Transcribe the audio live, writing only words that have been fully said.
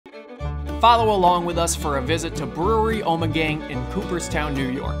Follow along with us for a visit to Brewery Ommegang in Cooperstown,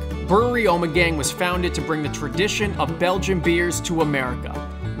 New York. Brewery Ommegang was founded to bring the tradition of Belgian beers to America.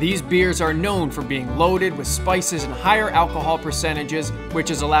 These beers are known for being loaded with spices and higher alcohol percentages, which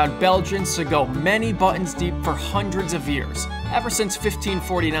has allowed Belgians to go many buttons deep for hundreds of years, ever since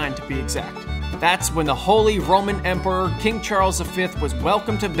 1549 to be exact. That's when the Holy Roman Emperor King Charles V was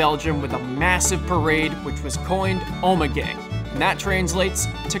welcomed to Belgium with a massive parade, which was coined Ommegang, and that translates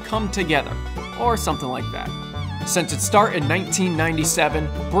to come together, or something like that. Since its start in 1997,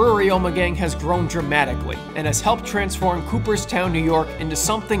 Brewery Ommegang has grown dramatically and has helped transform Cooperstown, New York into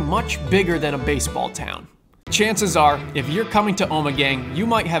something much bigger than a baseball town. Chances are, if you're coming to Ommegang, you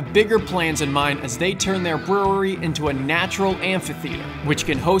might have bigger plans in mind as they turn their brewery into a natural amphitheater, which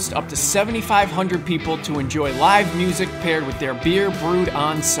can host up to 7,500 people to enjoy live music paired with their beer brewed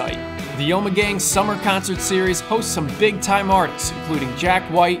on site. The Ommegang Summer Concert Series hosts some big-time artists, including Jack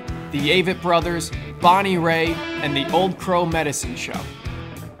White, the Avett Brothers, Bonnie Raitt, and the Old Crow Medicine Show.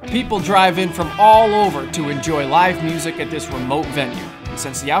 People drive in from all over to enjoy live music at this remote venue. And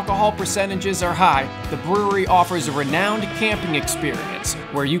since the alcohol percentages are high, the brewery offers a renowned camping experience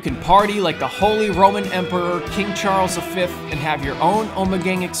where you can party like the Holy Roman Emperor King Charles V and have your own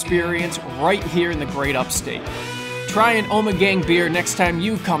Ommegang experience right here in the great upstate. Try an Ommegang beer next time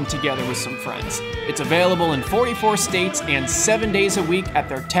you come together with some friends. It's available in 44 states and 7 days a week at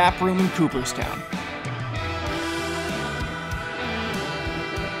their tap room in Cooperstown.